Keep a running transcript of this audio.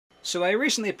So I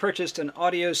recently purchased an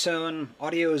AudioZone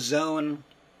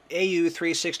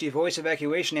AU360 voice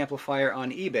evacuation amplifier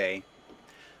on eBay.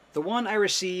 The one I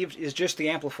received is just the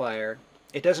amplifier.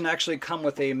 It doesn't actually come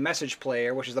with a message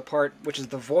player, which is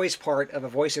the voice part of a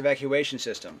voice evacuation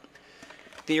system.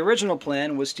 The original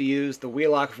plan was to use the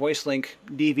Wheelock VoiceLink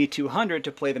DV200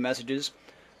 to play the messages,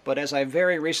 but as I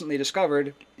very recently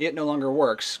discovered, it no longer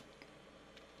works.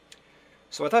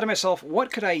 So I thought to myself, what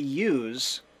could I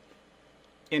use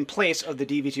in place of the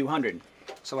DV200?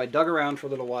 So I dug around for a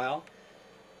little while,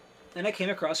 and I came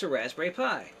across a Raspberry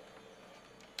Pi.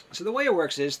 So the way it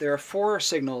works is there are four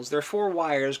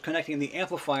wires connecting the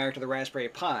amplifier to the Raspberry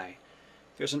Pi.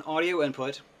 There's an audio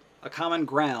input, a common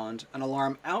ground, an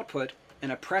alarm output,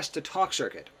 and a press-to-talk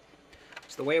circuit.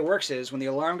 So the way it works is when the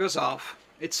alarm goes off,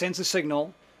 it sends a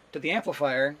signal to the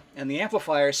amplifier, and the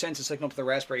amplifier sends a signal to the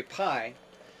Raspberry Pi.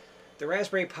 The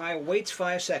Raspberry Pi waits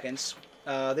 5 seconds.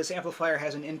 This amplifier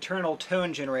has an internal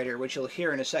tone generator, which you'll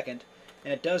hear in a second,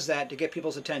 and it does that to get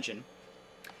people's attention.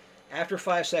 After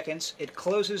 5 seconds, it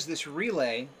closes this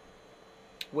relay,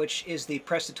 which is the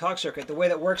press-to-talk circuit. The way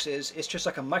that works is, it's just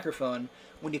like a microphone.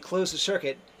 When you close the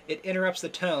circuit, it interrupts the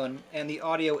tone, and the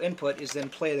audio input is then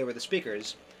played over the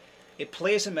speakers. It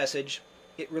plays a message,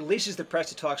 it releases the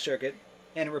press-to-talk circuit,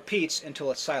 and it repeats until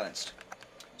it's silenced.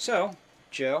 So,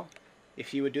 Joe,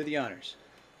 if you would do the honors.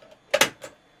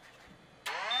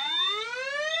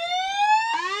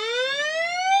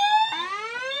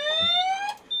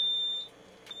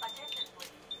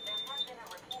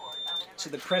 So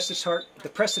the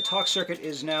press-to-talk circuit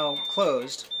is now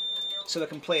closed, so it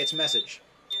can play its message.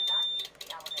 Do not use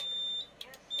the elevator.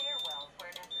 Use stairwells where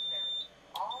necessary.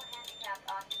 All handicapped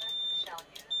occupants shall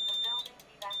use the building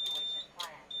evacuation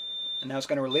plan. And now it's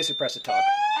going to release the press-to-talk.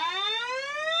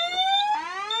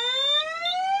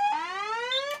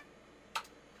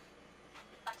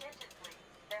 Attention please.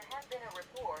 There has been a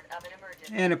report of an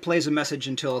emergency. And it plays a message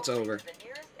until it's over. The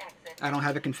nearest exit. I don't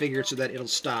have it configured so that it'll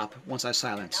stop once I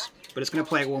silence, but it's going to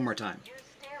play it one more time. Use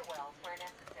stairwells where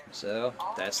necessary. So,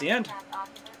 that's the end. Handicapped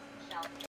occupants